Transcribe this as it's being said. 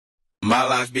My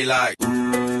life be like, ooh,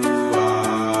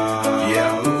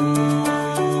 yeah,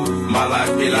 ooh. My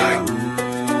life be like, ooh,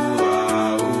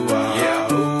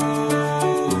 yeah, ooh.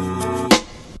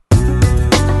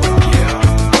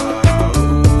 Yeah,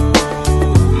 ooh.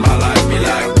 My life be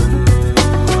like,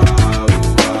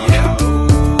 yeah, ooh.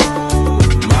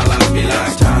 My life be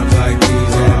like, times like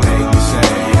these that make me say,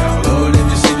 yeah, Lord, if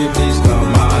you see me, please come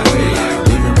my way. Like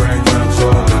leaving breadcrumbs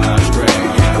for when I stray.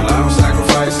 Yeah, well, I'm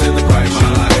sacrificing the price you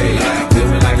pay. Like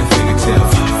living like a fingertip.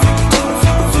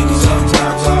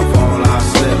 Sometimes I fall, I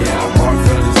slip. Yeah, I'm more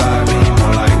feelings I mean,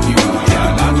 more like you.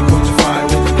 Yeah, not to put you fight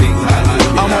with the things I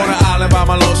do. I'm on an island by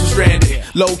my lonesome stranded,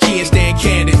 low key and staying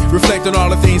candid, reflect on all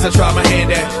the things I try my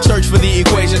hand at. Search for the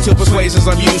equation to persuasions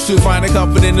I'm used to. Finding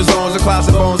comfort in the zones of clouds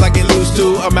and bones I get loose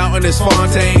to. A mountain is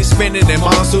Fontaine, spinning in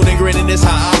monsoon and grinning this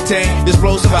high octane.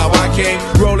 Explosive how I came,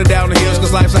 rolling down the hills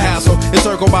cause life's a hassle.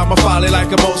 Encircled by my folly like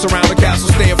a moat around the castle.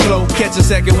 Stay afloat, catch a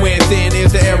second wind, thin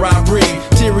is the air I breathe.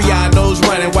 Teary-eyed nose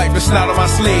running, wipe the snot on my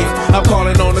sleeve. I'm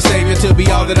calling on the Savior to be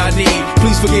all that I need.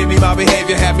 Please forgive me, my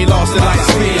behavior had me lost in light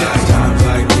speed. Times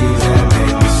like these that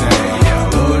make me say, yeah,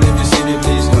 Lord, if you see me,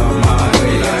 please come my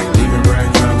way. Like leaving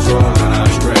breadcrumbs for when I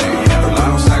stray. Yeah, well,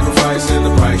 I'm sacrificing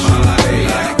the price you pay.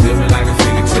 Like living like a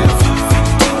fingertip.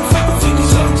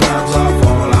 Sometimes I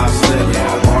fall, I slip.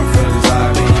 Yeah, more feelings I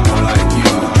mean, more like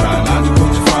you. Try not to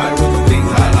put you fight with the things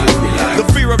I do. Like the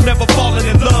fear of never falling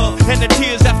in love, and the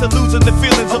tears after losing the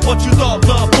feelings of what you thought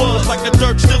love was. Like the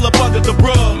dirt still up under the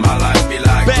rug. my life be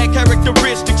like, Bad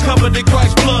characteristics covered in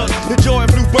Christ's blood. The joy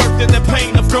of new birth and the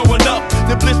pain of growing up.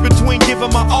 The bliss between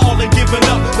giving my all and giving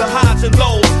up. The highs and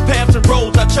lows, paths and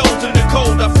roads I chose. In the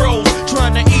cold I froze,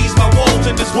 trying to ease my woes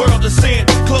in this world of sin.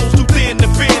 Clothes too thin to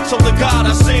fit, so the God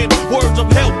I send words of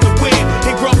help to win.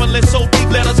 And grumbling so deep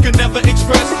letters can never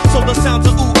express. So the sounds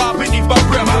of ooh ah beneath my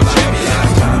breath will check.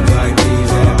 times like these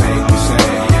that make me say,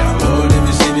 yeah, Lord, if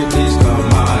you see me, please come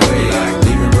my way. Like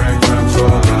leaving breadcrumbs for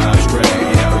when I stray.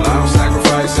 Yeah, well, I'm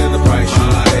sacrificing the price you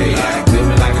pay. Like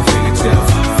living like a fingertip.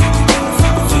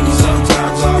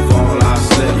 Sometimes I fall, I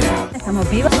slip. Yeah, Estamos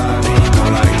vivos. I mean,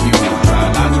 more like you. Try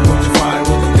not to put you fight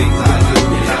with the things I do.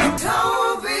 Like,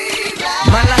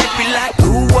 My life be like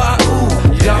ooh ah ooh,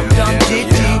 dum dum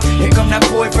ditty. Here come that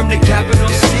boy from the capital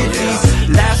city.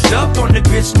 Last up on the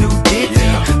grits, new ditty.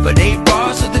 But 8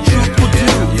 bars of the truth will do.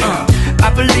 I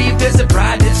believe there's a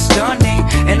bride that's stunning,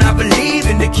 and I believe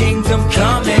in the kingdom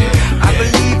coming. I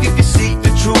believe if you seek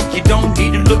the truth, you don't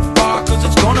need to look far, cause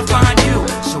it's gonna find you.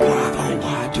 So why, oh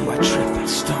why do I trip and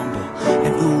stumble?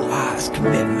 And ooh ah's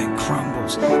commitment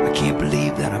crumbles. I can't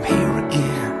believe that I'm here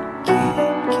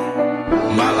again.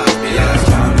 my life be like,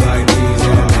 times like these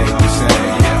that make me say,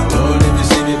 yeah, Lord, if you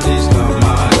see me, please come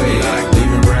my way. Like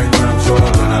leaving breadcrumbs for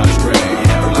when I stray.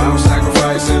 Yeah, well, I'm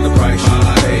sacrificing the price you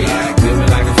pay. Like living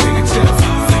like a fingertip.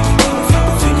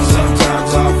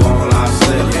 Sometimes I fall, I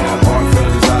slip. Yeah, more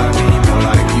feelings I mean, more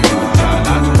like you. Try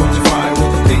not to put you fight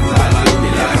with the things I do.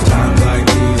 Like times like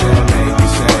these that make me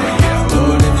say, yeah,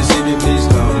 Lord, if you see me, please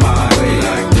come my way.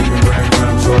 Like leaving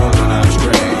breadcrumbs for when I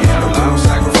stray. Yeah, well, I'm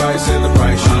sacrificing the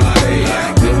price you pay.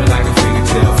 Like living like a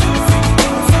fingertip.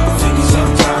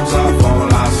 Sometimes I fall,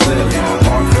 I slip. Yeah,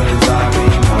 more feelings I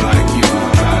mean, more like you.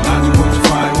 Try not to put you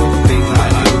fight with the things I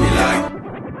do. Like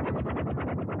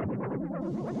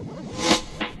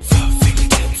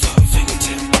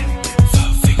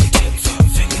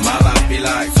my life be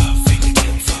like,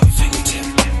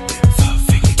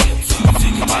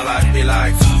 my life be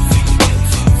like,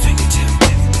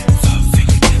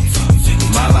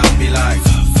 my life be like,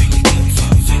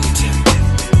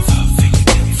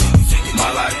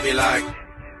 my life be like.